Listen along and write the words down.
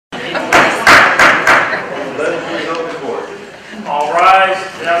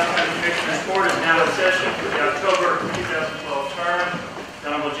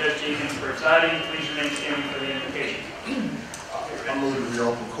writing, please remain standing for the invocation. I move to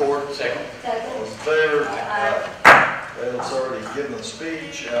reopen court. Second. All those in favor? It's already given the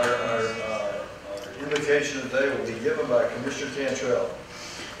speech. Our invocation today will be given by Commissioner Cantrell.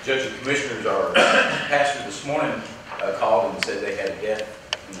 Judge, the commissioners, our pastor this morning called and said they had a death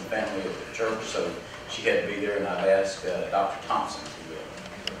in the family of the church, so she had to be there, and I've asked Dr. Thompson to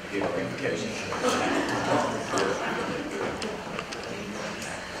give her invocation.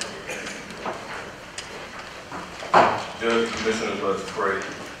 Judge, Commissioners, let's pray.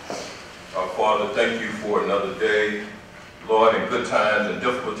 Our Father, thank you for another day. Lord, in good times and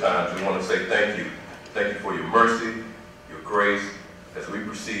difficult times, we want to say thank you. Thank you for your mercy, your grace, as we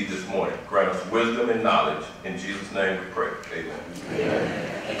proceed this morning. Grant us wisdom and knowledge. In Jesus' name we pray. Amen.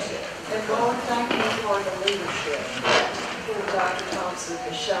 And Lord, thank you for the leadership that Dr. Thompson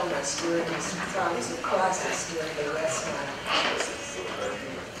has shown us during these times of crisis during the rest of our crisis.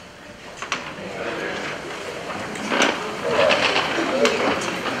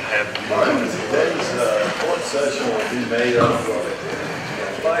 Today's court session will be made up of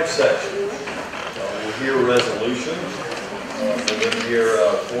 5 sections. We'll hear resolutions, we'll then hear a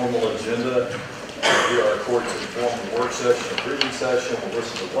formal agenda, we'll hear our court's informal work session, a briefing session, we'll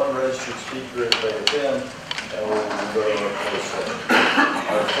listen to one registered speaker if they attend, and we'll go to our closed session.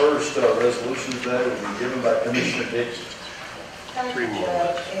 Our first resolution today will be given by Commissioner Dixon. Thank you,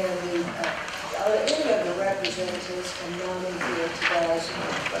 Judge, and are any of the representatives from NOMI here today?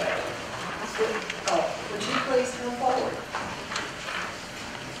 Would you please come forward?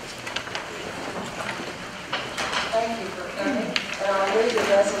 Thank you for coming. And I'll read the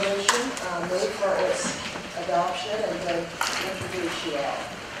resolution, move for its adoption, and then introduce you all.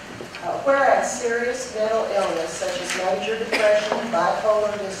 Whereas serious mental illness such as major depression,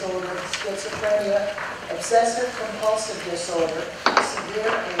 bipolar disorder, schizophrenia, obsessive compulsive disorder, severe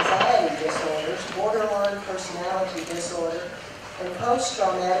anxiety disorders, borderline personality disorder, and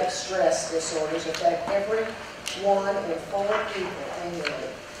post-traumatic stress disorders affect every 1 in 4 people annually.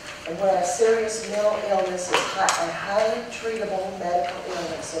 And whereas serious mental illness is a highly treatable medical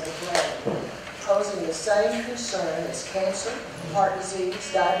illness of the brain, posing the same concern as cancer, heart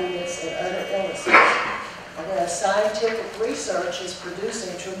disease, diabetes, and other illnesses. And whereas scientific research is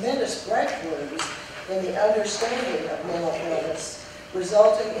producing tremendous breakthroughs in the understanding of mental illness,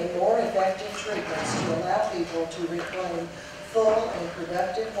 resulting in more effective treatments to allow people to reclaim full and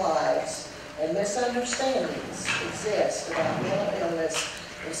productive lives, and misunderstandings exist about mental illness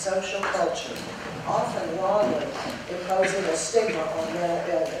in social culture, often wrongly imposing a stigma on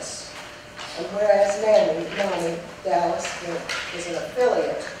mental illness. And whereas NOMI Dallas is an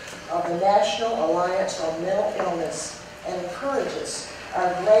affiliate of the National Alliance on Mental Illness and encourages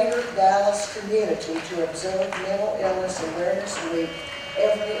our greater Dallas community to observe Mental Illness Awareness Week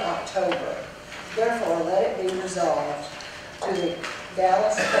every October. Therefore, let it be resolved to the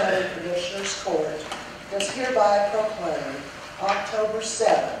Dallas County Commissioners Court does hereby proclaim October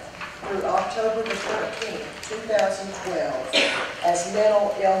 7th through October the 13th, 2012 as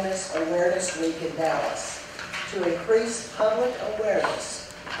Mental Illness Awareness Week in Dallas to increase public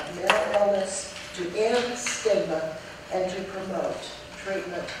awareness of mental illness, to end stigma, and to promote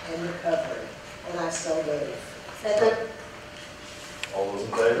treatment and recovery. And I so move. Second. All those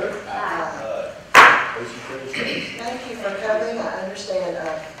in favor? Aye. Motion carries. Thank you for coming. I understand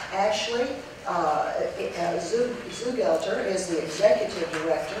Ashley Zugelter is the executive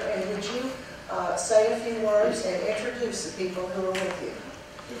director, and would you say a few words and introduce the people who are with you?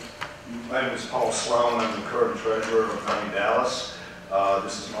 My name is Paul Sloan. I'm the current treasurer of NOMI Dallas.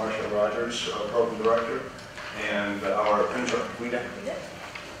 This is Marcia Rogers, program director, and our intern,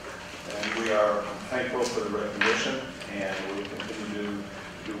 and we are thankful for the recognition, and we will continue to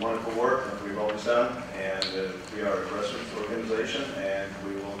do wonderful work like we've always done, and we are a grassroots organization, and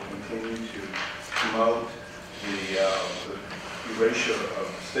we will continue to promote the erasure of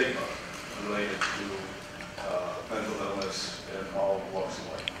stigma related to mental illness in all walks of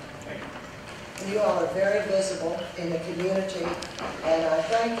life. Thank you. You all are very visible in the community, and I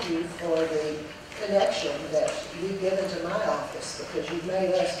thank you for the connection that you've given to my office, because you've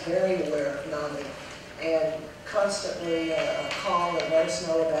made us very aware of NOMI and constantly call and let us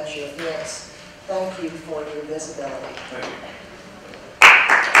know about your events. Thank you for your visibility. Thank you.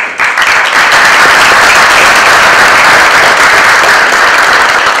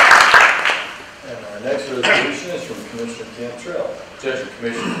 And our next resolution is from Commissioner Cantrell. Judge and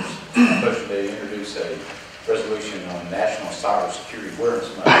Commissioners, pleasure to introduce a resolution on National Cybersecurity Awareness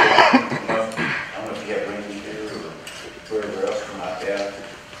Month. I don't know if you have Randy here or whoever else from out there.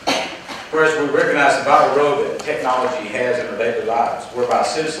 Whereas we recognize the vital role that technology has in our daily lives, whereby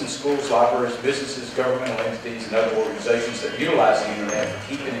citizens, schools, libraries, businesses, governmental entities, and other organizations that utilize the internet for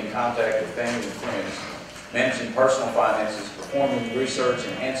keeping in contact with family and friends, managing personal finances, performing research,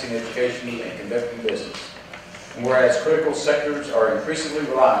 enhancing education, and conducting business. And whereas critical sectors are increasingly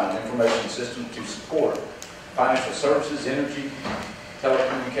relying on information systems to support financial services, energy,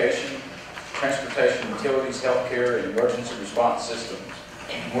 telecommunication, transportation, utilities, healthcare, and emergency response systems.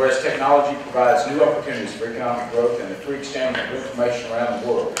 And whereas technology provides new opportunities for economic growth and the free exchange of information around the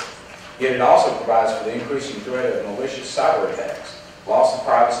world, yet it also provides for the increasing threat of malicious cyber attacks, loss of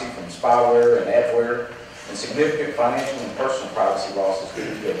privacy from spyware and adware, and significant financial and personal privacy losses due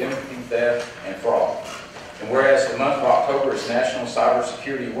to identity theft and fraud. And whereas the month of October is National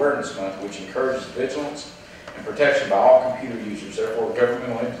Cybersecurity Awareness Month, which encourages vigilance and protection by all computer users, therefore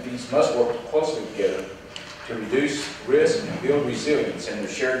governmental entities must work closely together to reduce risk and build resilience in their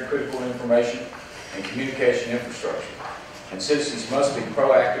shared critical information and communication infrastructure. And citizens must be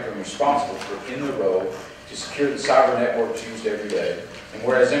proactive and responsible in their role to secure the cyber networks used every day. And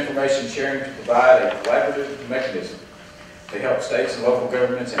whereas information sharing to provide a collaborative mechanism to help states and local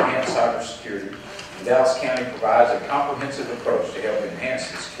governments enhance cybersecurity, Dallas County provides a comprehensive approach to help enhance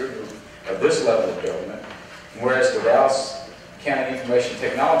the security of this level of government. And whereas the Dallas County Information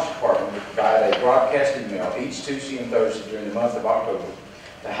Technology Department will provide a broadcast email each Tuesday and Thursday during the month of October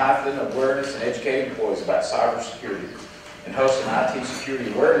to heighten awareness and educate employees about cybersecurity, and host an IT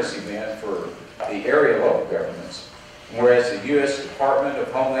security awareness event for the area local governments. And whereas the U.S. Department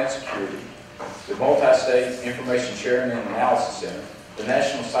of Homeland Security, the Multi-State Information Sharing and Analysis Center, the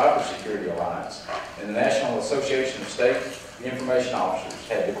National Cybersecurity Alliance, and the National Association of State Information Officers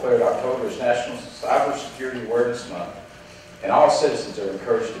have declared October as National Cybersecurity Awareness Month, and all citizens are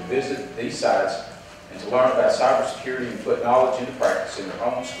encouraged to visit these sites and to learn about cybersecurity and put knowledge into practice in their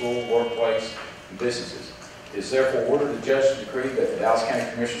home, school, workplace, and businesses. It is therefore ordered the judge to decree that the Dallas County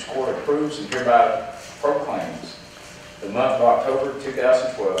Commissioners Court approves and hereby proclaims the month of October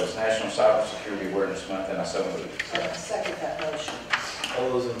 2012 as National Cybersecurity Awareness Month, and I so move. I second that motion. All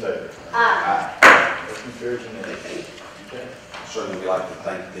those in favor? Aye. Motion carries unanimously. Okay. Certainly, we'd like to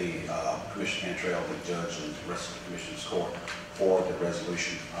thank the Commissioner Cantrell, the judge, and the rest of the Commissioners Court for the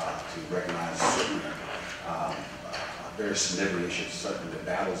resolution to recognize certainly very significant issues, certainly the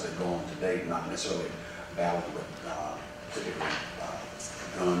battles that go on today, not necessarily battles with typically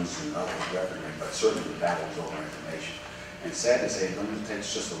guns and other weaponry, but certainly the battles over information. And sad to say, it only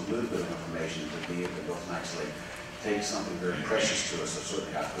takes just a little bit of information to be able to go and actually take something very precious to us, that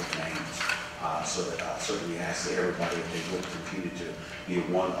certainly got good names. So that certainly ask everybody if they would continue to be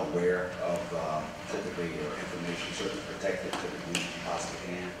aware of typically your information, certainly protect it to the degree you possibly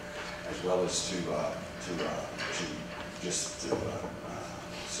can, as well as to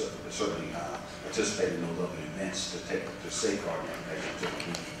certainly participate in those other events to safeguard your information to the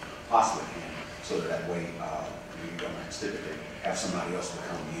degree you possibly can, so that way you don't typically have somebody else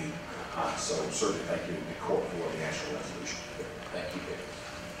become you. So certainly thank you to the court for the actual resolution. Thank you, David.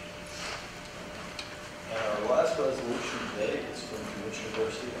 And our last resolution today is from Commissioner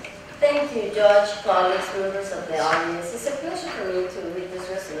Garcia. Thank you, Judge, colleagues, members of the audience. It's a pleasure for me to read this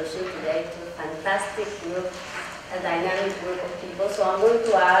resolution today to a fantastic group, a dynamic group of people. So I'm going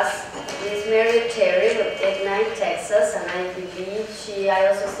to ask Ms. Mary Terry of Ignite, Texas, and I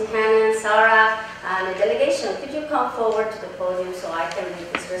also see Hannah and Sarah and a delegation. Could you come forward to the podium so I can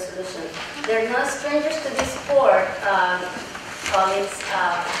read this resolution? They're not strangers to this court. Colleagues,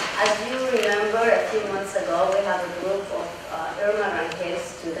 as you remember, a few months ago, we have a group of Irma Ranquez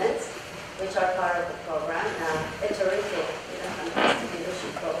students, which are part of the program. A terrific, fantastic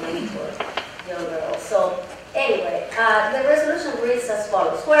leadership program for young girls. So, anyway, the resolution reads as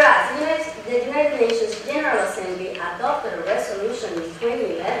follows. Whereas the United Nations General Assembly adopted a resolution in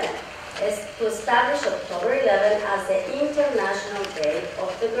 2011 to establish October 11 as the International Day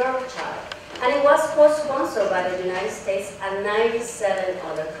of the Girl Child. And it was co-sponsored by the United States and 97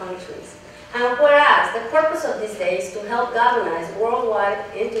 other countries. And whereas the purpose of this day is to help galvanize worldwide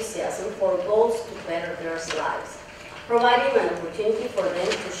enthusiasm for goals to better girls' lives, providing an opportunity for them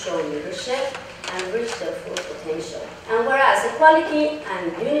to show leadership and reach their full potential. And whereas equality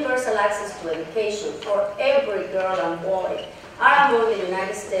and universal access to education for every girl and boy are among the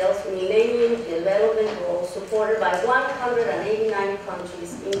United States Millennium Development Goals supported by 189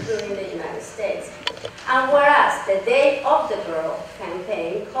 countries, including the United States. And whereas the Day of the Girl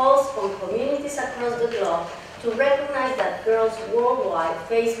campaign calls on communities across the globe to recognize that girls worldwide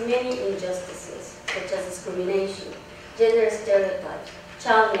face many injustices, such as discrimination, gender stereotypes,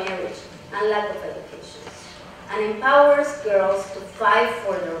 child marriage, and lack of education, and empowers girls to fight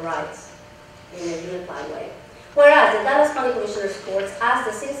for their rights. in a unified way. Whereas the Dallas County Commissioners Court asked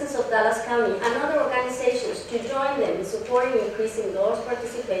the citizens of Dallas County and other organizations to join them in supporting increasing girls'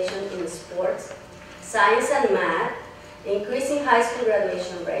 participation in sports, science and math, increasing high school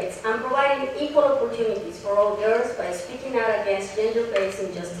graduation rates, and providing equal opportunities for all girls by speaking out against gender-based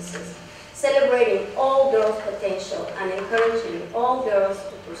injustices, celebrating all girls' potential, and encouraging all girls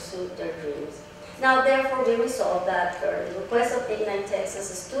to pursue their dreams. Now, therefore, we resolve that per the request of Ignite Texas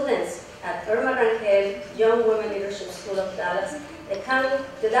students at Irma Rangel Young Women Leadership School of Dallas, the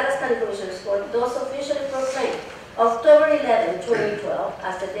Dallas County Commissioners Court does officially proclaim October 11, 2012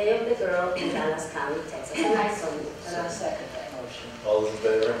 as the Day of the Girl in Dallas County, Texas. And I so move. And I second that motion. All those in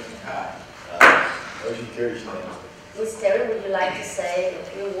favor? Aye. Motion carries unanimously. Ms. Terry, would you like to say a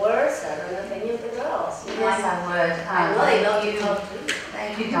few words? I don't know if any of the girls. Yes, I would. I know they know you talk too.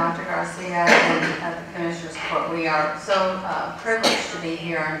 Thank you, Dr. Garcia and the Commissioners Court. We are so privileged to be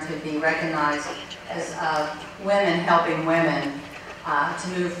here and to be recognized as women helping women to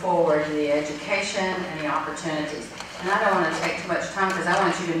move forward to the education and the opportunities. And I don't want to take too much time because I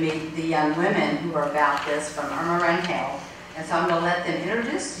want you to meet the young women who are about this from Irma Rangel. And so I'm going to let them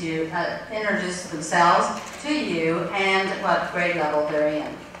introduce themselves to you and what grade level they're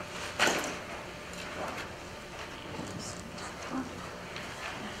in.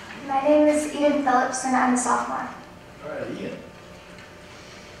 My name is Eden Phillips and I'm a sophomore. All right, Ian.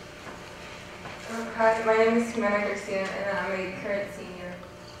 Hi, my name is Jimena Garcia and I'm a current senior.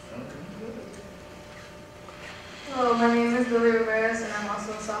 Hello, my name is Lily Rivera and I'm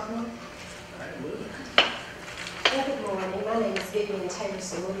also a sophomore. Good morning. My name is Vivian Taylor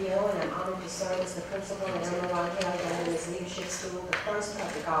Samudio, and I'm honored to serve as the principal at Irma Rangel Women's Leadership School, the first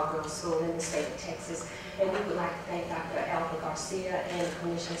public all-girls school in the state of Texas. And we would like to thank Dr. Alva Garcia and the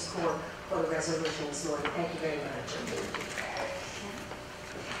Commissioners Court for the resolution this morning. Thank you very much.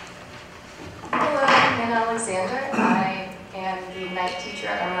 Hello, I'm Anna Alexander. I am the night teacher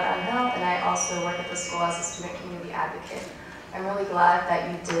at Irma Rangel, and I also work at the school as a student community advocate. I'm really glad that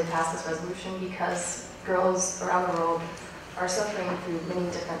you did pass this resolution because girls around the world are suffering through many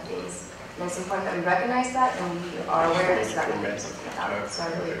different things. And it's important that we recognize that and we are aware so that we can do something about it. So I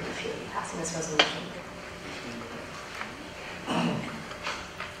really appreciate you passing this resolution.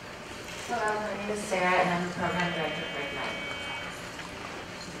 Hello, my name is Sarah and I'm the program director for Ignite.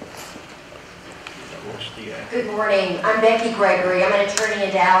 Good morning. I'm Becky Gregory. I'm an attorney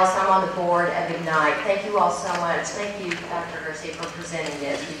in Dallas. I'm on the board of Ignite. Thank you all so much. Thank you, Dr. Garcia, for presenting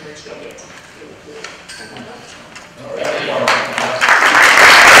this. We appreciate it. All right.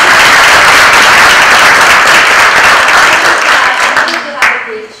 You have a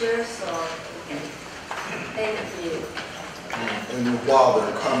picture, so thank you. And while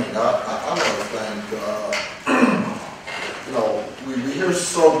they're coming up, I want to thank, we hear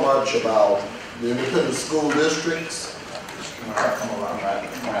so much about the independent school districts,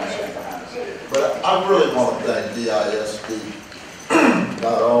 but I really want to thank DISD.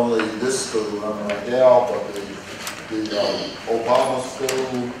 Not only this school, Irma Rangel, but the Obama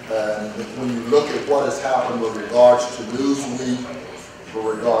school, and when you look at what has happened with regards to Newsweek, with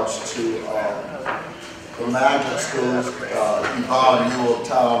regards to the magnet schools, Yvonne Newell,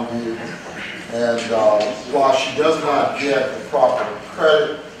 Townview, and while she does not get the proper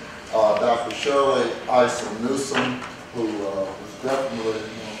credit, Dr. Shirley Ison Newsom, who was definitely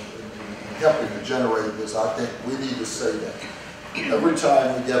in helping to generate this, I think we need to say that. Every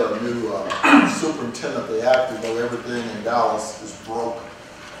time we get a new superintendent, they have to know everything in Dallas is broken.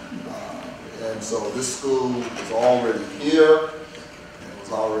 And so this school is already here. It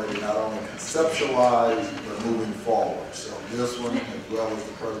was already not only conceptualized, but moving forward. So this one, as well as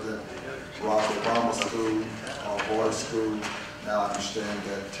the President Barack Obama School, Boys School, now I understand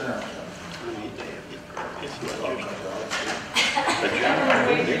that Tarrant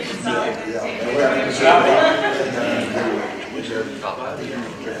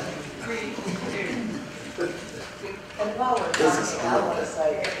And while we're talking, I want to say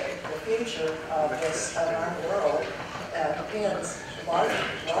the future of this of our world depends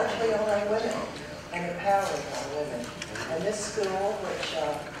largely on our women and empowering our women. And this school, which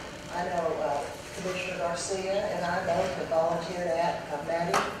I know Commissioner Garcia and I both have volunteered at,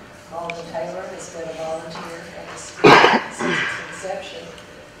 Maddie Alden Taylor has been a volunteer at the school since its inception.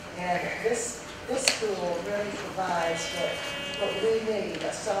 And this school really provides what we need,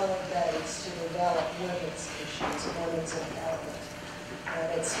 a solid base to develop women's issues, women's empowerment. And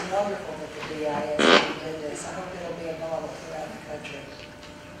it's wonderful that the DISD did this. I hope it'll be a model throughout the country.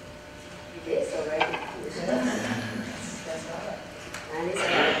 It is already. That's right. And it's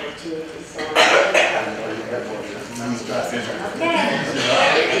an opportunity, so. Okay.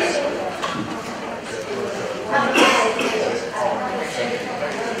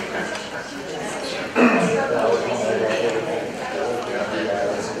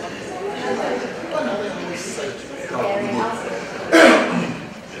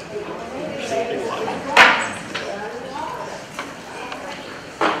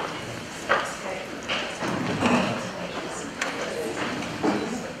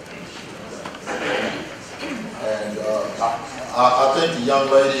 I think the young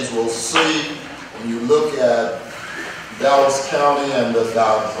ladies will see when you look at Dallas County and the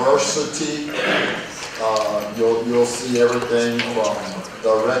diversity, you'll see everything from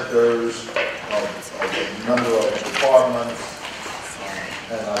directors, of a number of departments,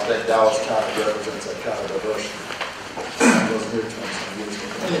 and I think Dallas County represents that kind of diversity. I wasn't here 20 years ago.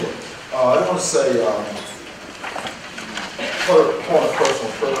 Anyway, I want to say, point of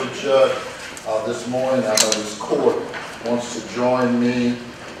personal privilege, Judge, this morning I know this court wants to join me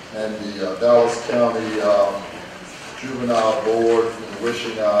and the Dallas County Juvenile Board in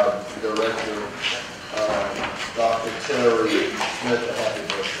wishing our director, Dr. Terry Smith, a happy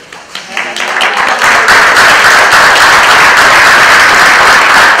birthday.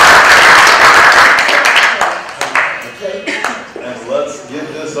 And let's get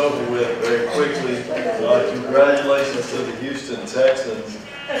this over with very quickly. Congratulations to the Houston Texans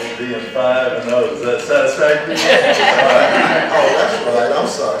for being 5-0. Is that satisfactory? Oh, that's right. I'm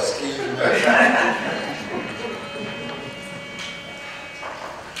sorry. Excuse me.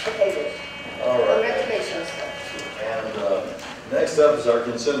 Okay, good. All right. Congratulations, sir. And next up is our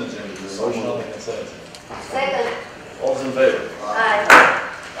consent agenda. Is there a motion on the consent agenda? Second. All those in favor? Aye.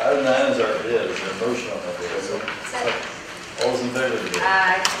 Item 9 is our bid. Is there a motion on that bid? Second. All those in favor of the bid?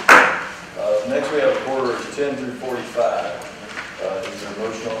 Aye. Next we have court orders 10 through 45. Is there a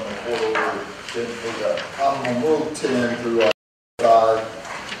motion on the court order 10 through 45? I'm going to move 10 through 5.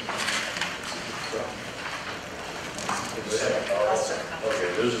 Okay,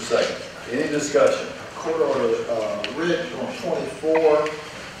 there's a second. Any discussion? Court order, Rich, on 24,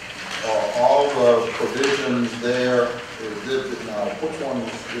 all the provisions there, now, which one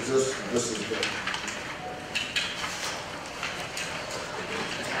is this? This is the,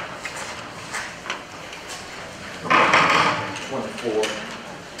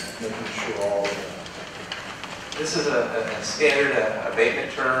 making sure all of This is a standard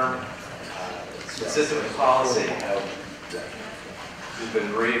abatement term. It's consistent with policy. We've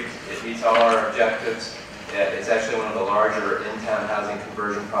been briefed. It meets all our objectives. It's actually one of the larger in-town housing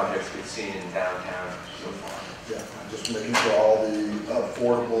conversion projects we've seen in downtown so far. yeah, just making sure all the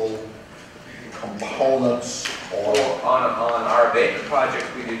affordable components On our abatement projects,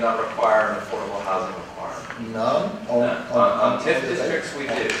 we do not require an affordable housing requirement. none? On TIF districts, we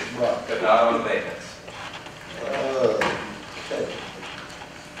do, Right. but not on abatements. Okay.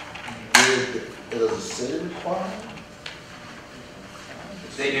 It is a city requirement?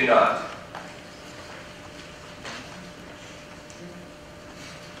 They do not.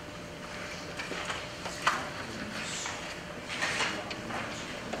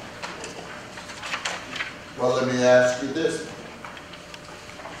 Well, let me ask you this.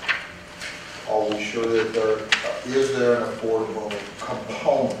 Are we sure that is there an affordable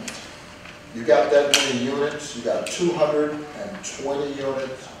component? You got that many units, you got 220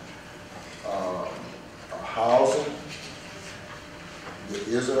 units, housing.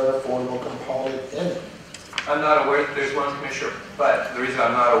 Is there an affordable component in it? I'm not aware that there's one, Commissioner, but the reason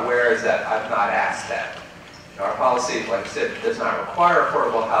I'm not aware is that I've not asked that. Our policy, like I said, does not require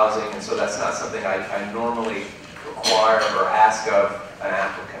affordable housing, and so that's not something I normally require or ask of an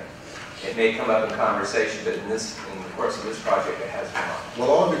applicant. It may come up in conversation, but in the course of this project, it has not.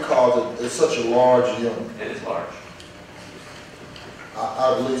 Well, only because it's such a large unit. It is large.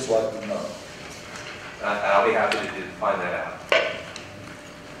 I'd at least like to know. I'll be happy to find that out.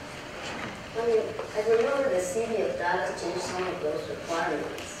 I remember the city of Dallas changed some of those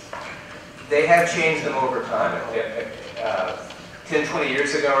requirements. They have changed them over time. 10, 20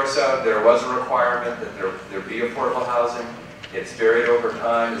 years ago or so, there was a requirement that there be affordable housing. It's varied over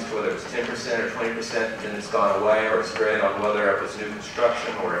time as to whether it was 10% or 20%, and then it's gone away, or it's varied on whether it was new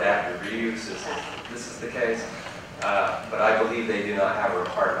construction or adaptive reuse, as this is the case. But I believe they do not have a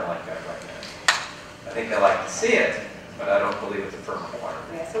requirement like that right now. I think they like to see it, but I don't believe it's a firm requirement.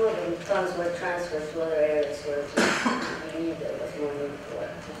 Yeah, some of the funds were transferred to other areas where we knew there was more need for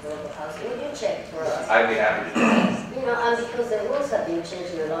affordable housing. Would you check for us? I'd be happy to do that. You know, and because the rules have been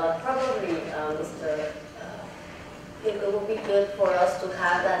changing a lot, probably, it would be good for us to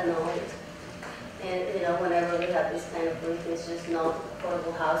have that note. And, you know, whenever we have this kind of briefings, just not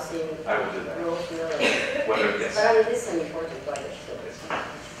affordable housing. I will do that. Rules, Whether, yes. But I mean, this is an important project, so.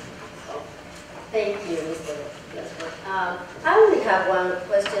 Thank you, Mr. Leslie. I only have one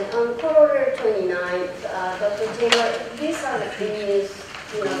question. On Court Order 29, Dr. Taylor, these are the previous,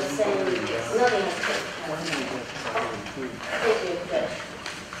 you know, the same, nothing has changed. Thank you, Judge.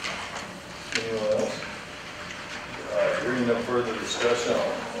 Anyone else? Hearing no further discussion,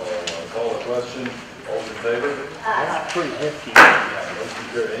 I'll call the question. All in favor? Aye. Pretty hefty. Motion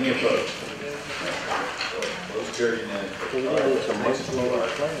carried. Any opposed? Motion carried unanimously.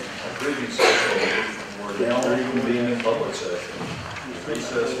 Briefing session, we're now reconvening in public session.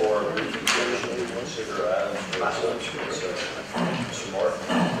 Recess for our briefing session to consider items for subsequent session. Mr. Martin,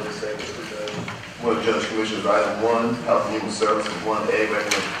 please take us through those. Well, Judge Commissioners, item 1, Health and Human Services 1A,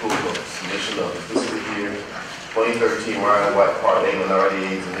 recommends approval of submission of the fiscal year 2013 Ryan White Part A Minority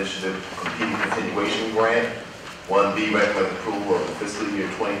AIDS Initiative Competing Continuation Grant. 1B, recommends approval of the fiscal year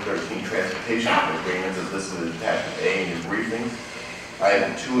 2013 transportation agreements as listed in attachment A in your briefing.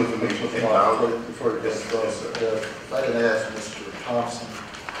 Item 2, information technology. Before you get started, if I can ask Mr. Thompson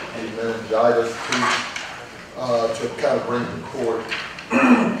and meningitis to kind of bring the court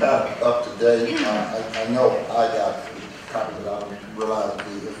kind of up to date. I know I got a copy, but I don't realize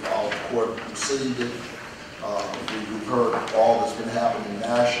if all the court received it. We've heard all that's been happening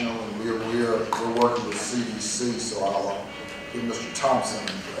national, and we're working with CDC, so I'll give Mr. Thompson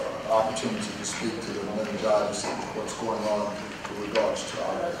an opportunity to speak to the meningitis and what's going on with regards to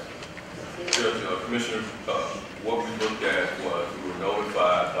our. Judge, Commissioner, what we looked at was we were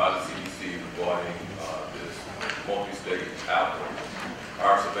notified by the CDC regarding this multi-state outbreak.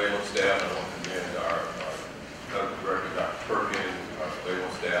 Our surveillance staff, and I want to commend our medical director, Dr. Perkins, our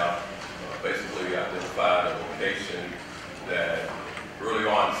surveillance staff, basically identified a location that early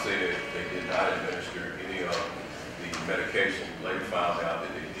on said they did not administer any of the medication. Later found out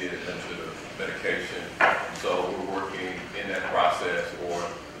that they did administer the medication. So we're working in that process, or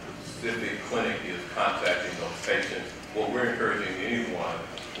the specific clinic is contacting those patients. What we're encouraging anyone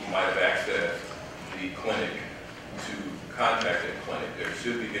who might have accessed the clinic to contact that clinic. They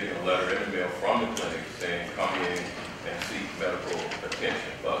should be getting a letter in the mail from the clinic saying come in and seek medical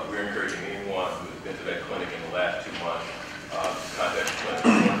attention. But we're encouraging anyone who has been to that clinic in the last 2 months to contact the clinic. We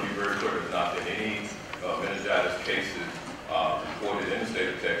want to be very clear, there's not been any meningitis cases reported in the state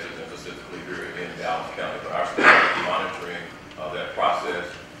of Texas, and specifically here in Dallas County. But our staff is monitoring that process,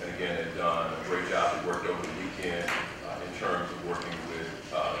 and again, they've done a great job. They worked over the weekend in terms of working with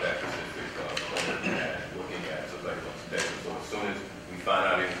that specific clinic and looking at surveillance data. So as soon as we find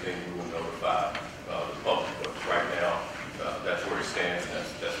out anything, we will notify the public. But right now, that's where it stands, and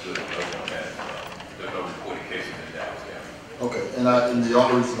that's good. No one has, there's no reported cases in Dallas County. Okay, and the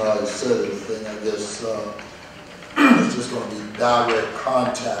only reason I said anything, I guess, is just going to be direct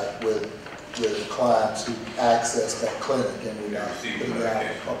contact with clients who access that clinic, and we're not putting it out in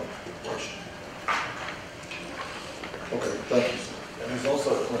public portion. Okay, thank you. And there's also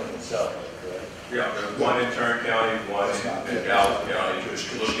a clinic in South Lake, correct? Yeah, there's one in Tarrant County, one in Dallas County.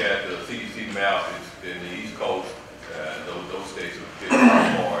 If you look at the CDC map, it's in the East Coast. Those states are pretty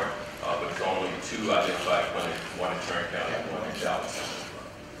hard, but it's only 2 identified clinics, one in Tarrant County and one in Dallas County.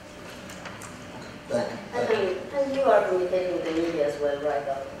 Thank you. And you are communicating with the media as well, right,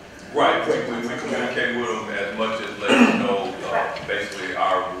 Doctor? Right, we communicate with them as much as let them know basically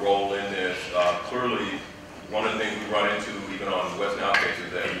our role in this. Clearly, one of the things we run into, even on West Nile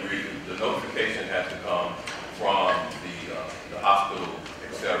cases, that the notification has to come from the hospital,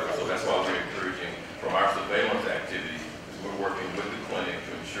 et cetera. So that's why we're encouraging from our surveillance activities, we're working with the clinic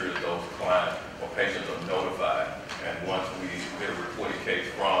to ensure that those clients or patients are notified. And once we get a reported case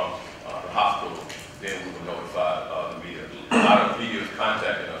from the hospital, then we will notify the media. A lot of media is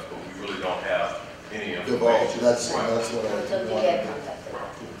contacting us, but we really don't have any information. That's what I get contacted.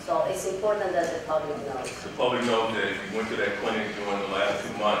 So it's important that the public knows. The public knows that if you went to that clinic during the last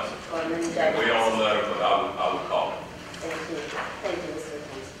 2 months, wait on a letter, but I would call them. Thank you. Thank you, Mr.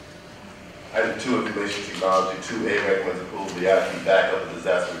 Thompson. Item 2, information technology. 2A, recommends approval of the IT backup and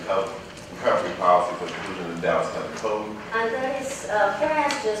disaster recovery policy for inclusion in the Dallas County Code. And that is,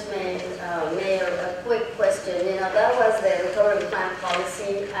 perhaps just Mayor, a quick question. You know, that was the recovery plan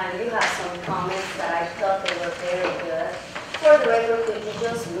policy, and you have some comments that I thought they were very good. For the record, could you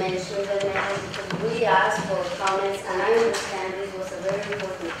just mention the name? Because we asked for comments, and I understand this was a very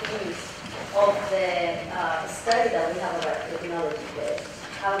important piece of the study that we have about technology there.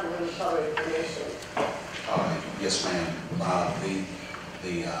 How do we recover information? Yes, ma'am.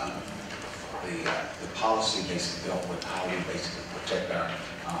 The policy basically dealt with how we basically protect our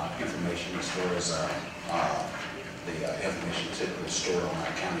information as far as the information typically stored on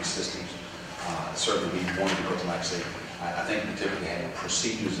our county systems. Certainly we wanted to go to, like I say, I think we typically had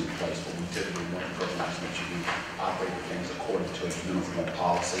procedures in place, but we typically want to go to, like, make sure we operate things according to a uniform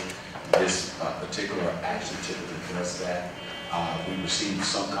policy. This particular action typically does that. We received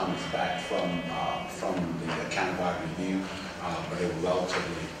some comments back from the countywide review, but they were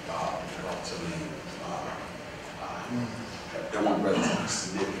relatively they weren't relatively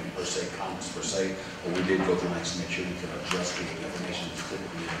significant per se, comments per se, but we did go through and make sure we could address the information that's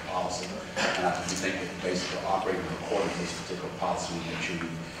typically in the policy. And I think that basically operating according to this particular policy, we make sure we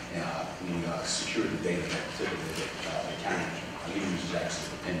secure the data that typically the county users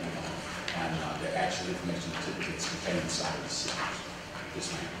actually depend on, and the actual information typically is contained inside of the systems. Yes,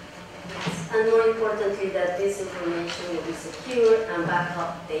 ma'am. And more importantly, that this information will be secure and back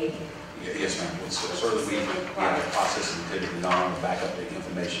up daily. Yes, ma'am. Certainly we have a process and typically not only back up the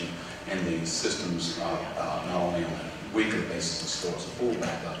information in the systems, not only on a weekly basis and stores a full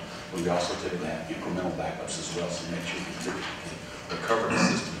backup, but we also typically have incremental backups as well, so make sure we typically can recover the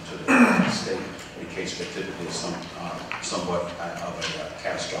system to the state in case there typically is somewhat of a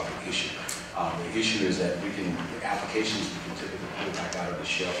catastrophic issue. The issue is that we can, applications we can typically pull back out of the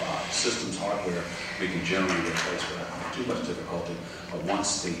shelf. Systems hardware we can generally replace without too much difficulty, but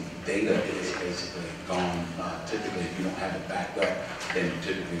once the data is basically gone, typically if you don't have it backed up, then you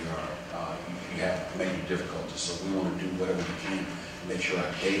typically you have major difficulties. So we want to do whatever we can to make sure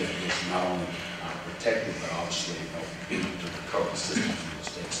our data is not only protected, but obviously be able to recover the systems in the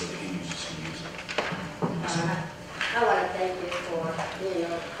state so the end users can use it. I want to thank you for,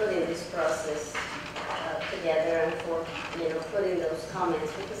 putting this process together and for, putting those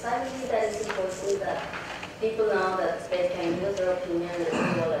comments, because I believe that it's important that people know that they can use their opinion and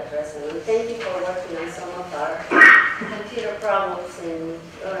we will address them. And thank you for working on some of our computer problems in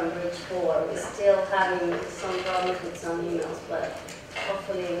Road and Bridge 4. We're still having some problems with some emails, but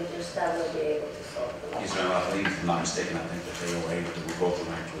hopefully with your staff will be able to solve them. Yes, ma'am. I believe, if I'm not mistaken, I think that they were able to, we both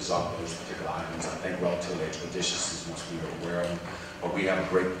were able to resolve those particular items. I think relatively expeditiously once we were aware of them. But we have a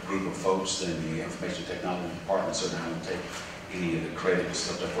great group of folks in the information technology department, so I won't take any of the credit and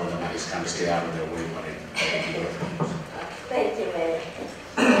stuff for them. I just kind of stay out of their way when they do it. Thank you, Mayor.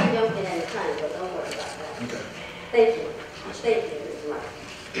 I don't get any time, but don't worry about that. Okay. Thank you. Thank you, Mr. Mark.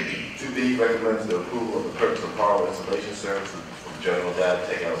 2B recommends the approval of the purchase of power installation services from General Data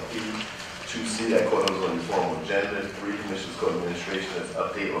Tech LP. 2C, that quote was on the formal agenda. 3, Commissioners Court Administration has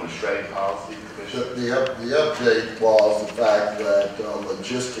update on the shredding policy. The update was the fact that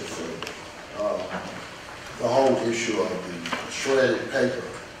logistically, the whole issue of the shredded paper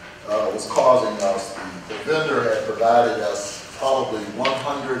was causing us, the vendor had provided us probably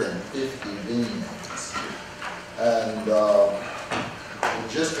 150 beans. And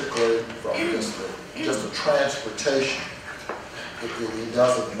logistically, from just the transportation, it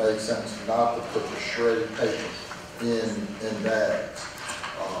doesn't make sense not to put the shredded paper in bags.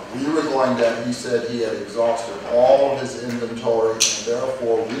 We were going down, he said he had exhausted all of his inventory, and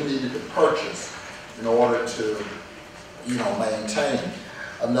therefore we needed to purchase in order to, maintain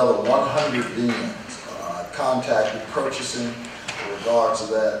another 100 beans. I contacted purchasing in regards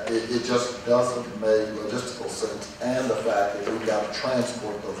to that. It just doesn't make logistical sense, and the fact that we've got to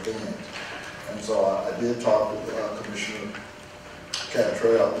transport those beans. And so I did talk to Commissioner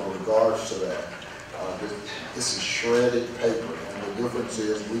Cantrell in regards to that. This is shredded paper, and the difference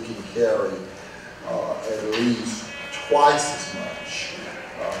is we can carry at least twice as much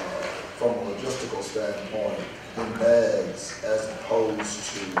from a logistical standpoint in bags as opposed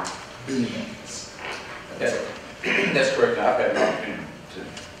to beans. That's correct. I've had an opportunity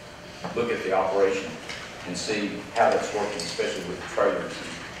to look at the operation and see how that's working, especially with the trailers.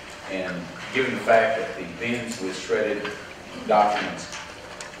 And given the fact that the bins with shredded documents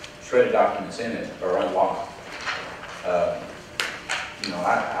in it are unlocked,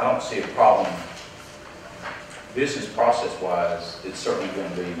 I don't see a problem. Business process-wise, it's certainly going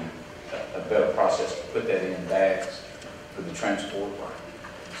to be a better process to put that in bags for the transport.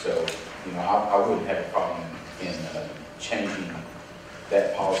 So, I wouldn't have a problem in changing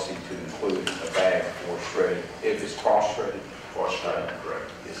that policy to include a bag for shredded. If it's cross-shredded. Cross-shredded,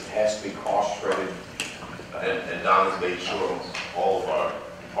 correct. Yes, it has to be cross-shredded. And Don has made sure all of our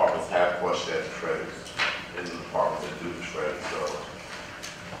departments have cross-shredded shredders in the departments that do the shredding. So,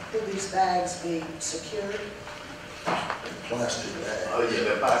 Will these bags be secured? Plastic bags. yeah,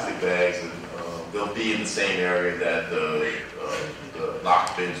 they're plastic bags, and they'll be in the same area that the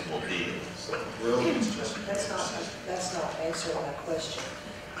locked bins will be in. So, Really? That's not answering my question.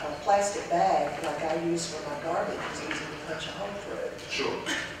 A plastic bag, like I use for my garbage, is easy to punch a hole through. sure.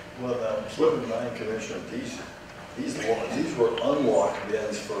 Well, now, keep in mind, Commissioner, these were unlocked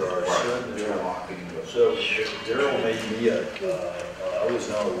bins for our shredding. So Daryl made me I was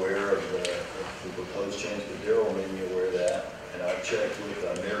not aware of the proposed change, but Daryl made me aware of that. And I checked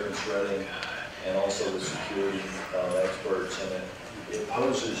with American Shredding and also with security experts, and it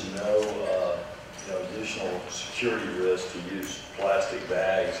poses no additional security risk to use plastic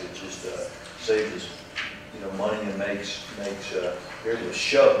bags. It just saves us money and makes you're able to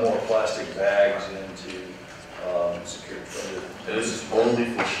shove more plastic bags into security shredded. And this is only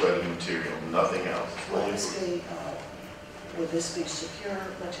for shredded material, nothing else. It's Would only this for, be, would this be secure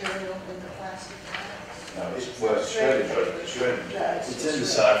material in the plastic bag? No, it's shredded, but it's shredded. It's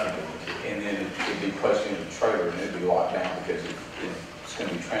indecipherable. And then it'd be placed in the trailer and it'd be locked down because it's going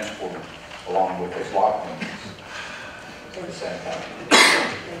to be transported along with those lock links at the same time.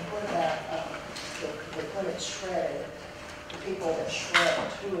 And what about, when it's shredded, the people that shred,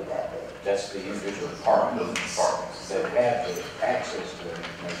 who would that be? That's the individual departments that have the access to that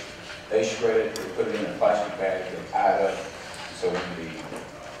information. They shred it, they put it in a plastic bag, they tie it up. So when the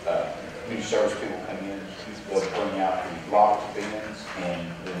community service people come in, they'll bring out the locked bins and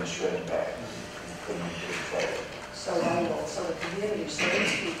then the shredded bag and put them into the trailer. So the community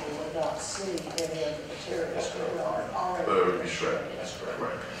service people would not see any of the materials That's correct. that are already. but it would be shredded. That's correct.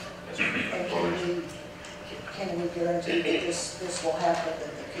 Right. That's correct. And can we guarantee that this will happen,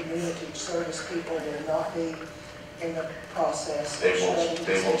 that the community service people will not be in the process of shredding?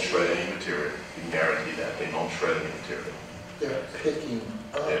 They won't shred any material. You can guarantee that. They won't shred any material. They're picking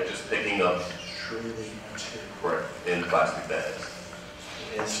up. They're just picking up, Shredding material. correct, in plastic bags.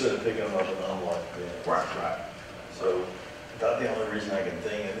 Instead of picking them up and unlock them. Right, right. So about the only reason I can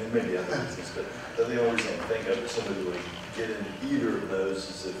think, and there may be other reasons, but about the only reason I can think of if somebody would get into either of those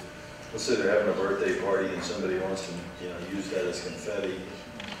is if, let's say they're having a birthday party and somebody wants to, use that as confetti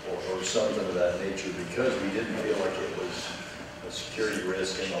or something of that nature, because we didn't feel like it was a security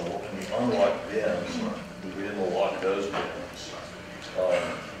risk in the unlocked bins. We didn't lock those bins.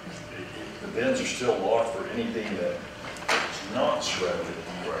 The bins are still locked for anything that is not shredded.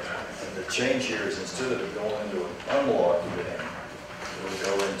 And the change here is instead of it going into an unlocked bin, it will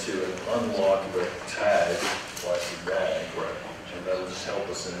go into an unlocked but tagged plastic bag. And that'll just help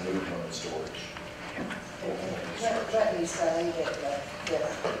us in movement and storage. Let me say that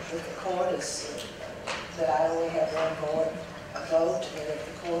the court is, that I only have one vote, and if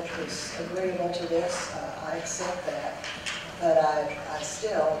the court is agreeable to this, I accept that. But I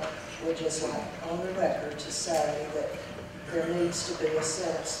still would just like on the record to say that there needs to be a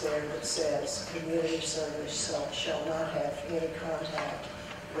sentence there that says community service shall not have any contact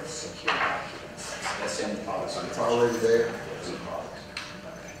with secure documents. That's in the policy. It's already there. It's in the policy.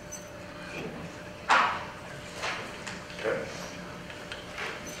 Okay.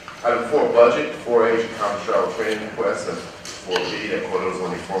 Item 4, budget, 4H, conference travel training requests, and 4B, that quarters on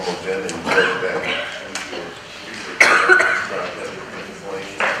the formal agenda and judge that.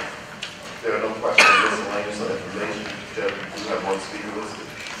 There are no questions on miscellaneous or information. Judge, we do have one speaker listed.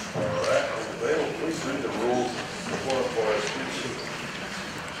 All right, Bill, please read the rules for our speakers.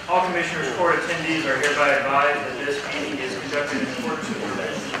 All Commissioners Court attendees are hereby advised that this meeting is conducted in accordance with the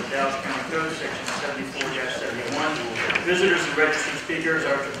provisions of the Dallas County Code, Section 74-71. Visitors and registered speakers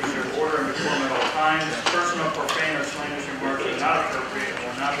are to preserve order and decorum at all times. Personal, profane, or slanderous remarks are not appropriate and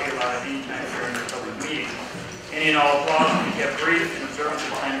will not be allowed at any time during the public meeting. Any and all applause will be kept brief in observance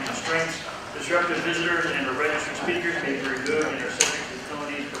of time constraints. Disruptive visitors and or registered speakers may be removed and are subject to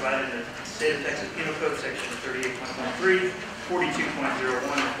penalties provided in the State of Texas Penal Code, Section 38.13, 42.01,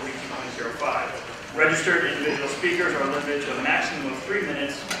 and 42.05. Registered individual speakers are limited to a maximum of 3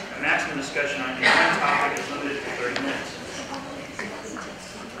 minutes. A maximum discussion on any one topic is limited to 30 minutes.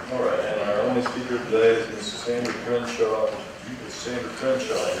 All right, and our only speaker today is Mrs. Sandra Crenshaw. Is Sandra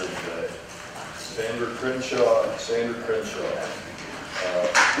Crenshaw here today? Sandra Crenshaw.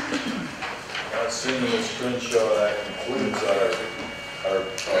 Not seeing Ms. Crenshaw, that concludes our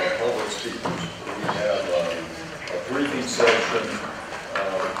public speakers. We have a briefing session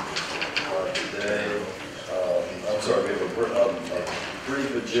today. I'm sorry, we have a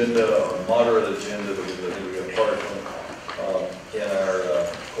brief agenda, a moderate agenda that we're going to be a part of in our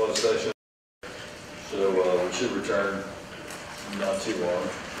closed session. So we should return not too long.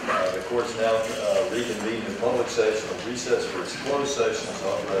 The court's now reconvened in public session. A recess for its closed session is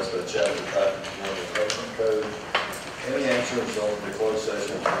authorized by Chapter 5 of the Government Code. Any action resulting from the closed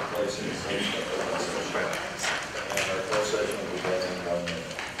session will take place in the session